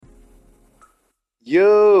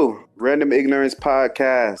Yo, Random Ignorance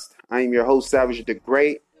Podcast. I am your host, Savage the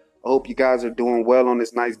Great. I hope you guys are doing well on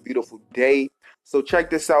this nice, beautiful day. So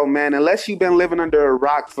check this out, man. Unless you've been living under a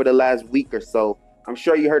rock for the last week or so, I'm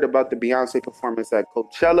sure you heard about the Beyonce performance at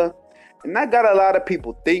Coachella. And that got a lot of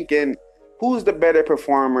people thinking, who's the better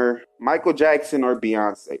performer, Michael Jackson or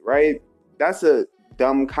Beyonce, right? That's a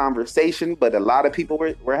dumb conversation, but a lot of people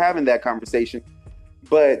were having that conversation.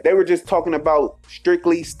 But they were just talking about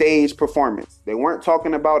strictly stage performance. They weren't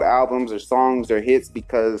talking about albums or songs or hits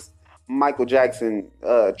because Michael Jackson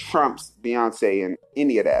trumps Beyonce and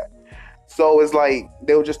any of that. So it's like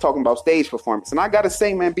they were just talking about stage performance. And I gotta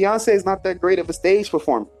say, man, Beyonce is not that great of a stage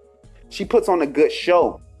performer. She puts on a good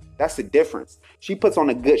show. That's the difference. She puts on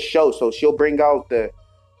a good show. So she'll bring out the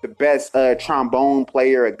best trombone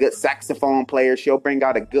player, a good saxophone player. She'll bring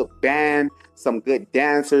out a good band, some good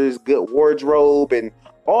dancers, good wardrobe, and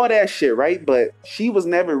all that shit, right? But she was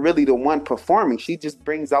never really the one performing. She just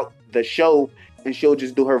brings out the show and she'll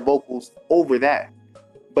just do her vocals over that.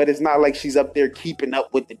 But it's not like she's up there keeping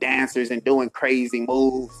up with the dancers and doing crazy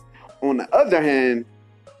moves. On the other hand,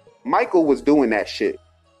 Michael was doing that shit.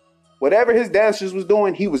 Whatever his dancers was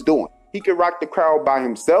doing, he was doing. He could rock the crowd by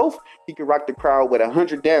himself. He could rock the crowd with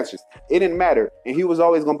 100 dancers. It didn't matter. And he was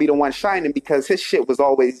always going to be the one shining because his shit was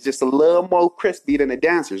always just a little more crispy than the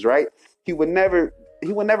dancers, right? He would never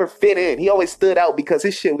fit in. He always stood out because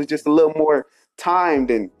his shit was just a little more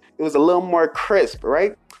timed and it was a little more crisp,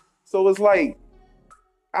 right? So it's like,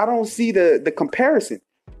 I don't see the comparison.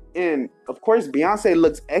 And of course, Beyonce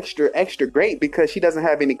looks extra great because she doesn't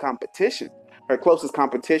have any competition. Her closest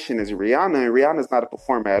competition is Rihanna, and Rihanna's not a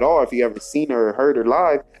performer at all. If you ever seen her or heard her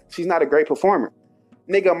live, she's not a great performer.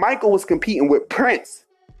 Nigga, Michael was competing with Prince.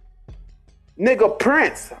 Nigga,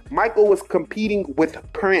 Prince. Michael was competing with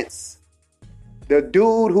Prince. The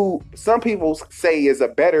dude who some people say is a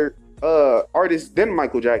better artist than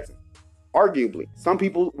Michael Jackson. Arguably. Some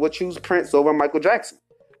people would choose Prince over Michael Jackson.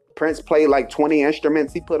 Prince played like 20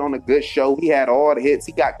 instruments. He put on a good show. He had all the hits.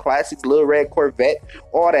 He got classics, Lil Red Corvette,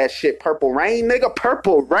 all that shit. Purple Rain, nigga.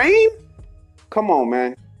 Purple Rain? Come on,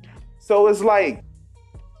 man. So it's like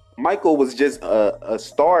Michael was just a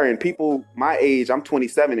star, and people my age, I'm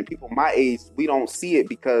 27, and people my age, we don't see it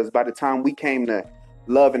because by the time we came to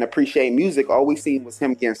love and appreciate music, all we seen was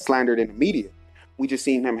him getting slandered in the media. We just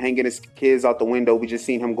seen him hanging his kids out the window. We just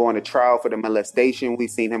seen him going to trial for the molestation. We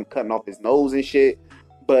seen him cutting off his nose and shit.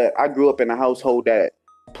 But I grew up in a household that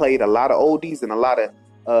played a lot of oldies and a lot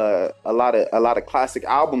of classic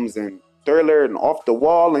albums and Thriller and Off the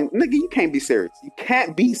Wall. And nigga, you can't be serious. You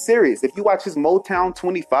can't be serious. If you watch his Motown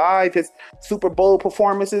 25, his Super Bowl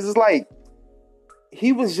performances, it's like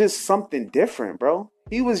he was just something different, bro.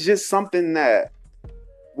 He was just something that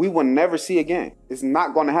we will never see again. It's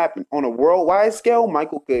not going to happen. On a worldwide scale,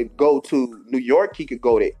 Michael could go to New York. He could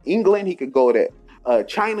go to England. He could go to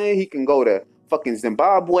China. He can go to fucking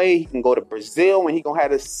Zimbabwe. He can go to Brazil, and he gonna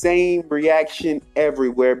have the same reaction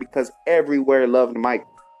everywhere because everywhere loved Michael.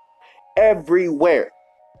 Everywhere.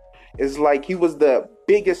 It's like he was the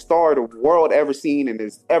biggest star the world ever seen and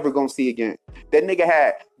is ever gonna see again. That nigga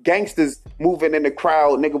had gangsters moving in the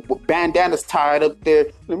crowd, nigga with bandanas tied up there.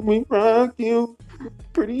 Let me rock you,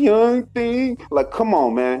 pretty young thing. Like, come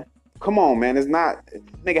on, man. Come on, man. It's not.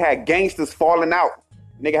 Nigga had gangsters falling out.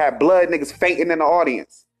 Nigga had blood, niggas fainting in the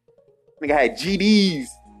audience. Nigga had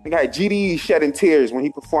GDs shedding tears when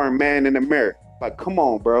he performed Man in the Mirror. Like, come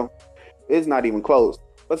on, bro. It's not even close.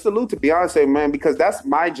 But salute to Beyonce, man, because that's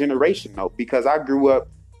my generation, though. Because I grew up,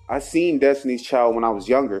 I seen Destiny's Child when I was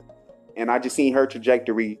younger. And I just seen her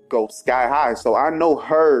trajectory go sky high. So I know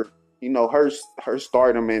her, her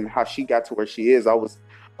stardom and how she got to where she is. I was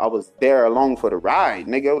there along for the ride,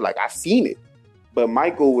 nigga. Like, I seen it. But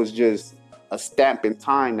Michael was just a stamp in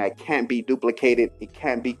time that can't be duplicated. It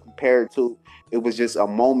can't be compared to. It was just a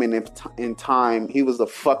moment in time. He was a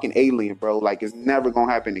fucking alien, bro. Like, it's never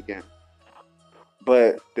gonna happen again.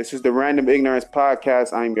 But this is the Random Ignorance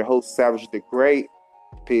Podcast. I am your host, Savage the Great.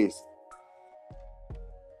 Peace.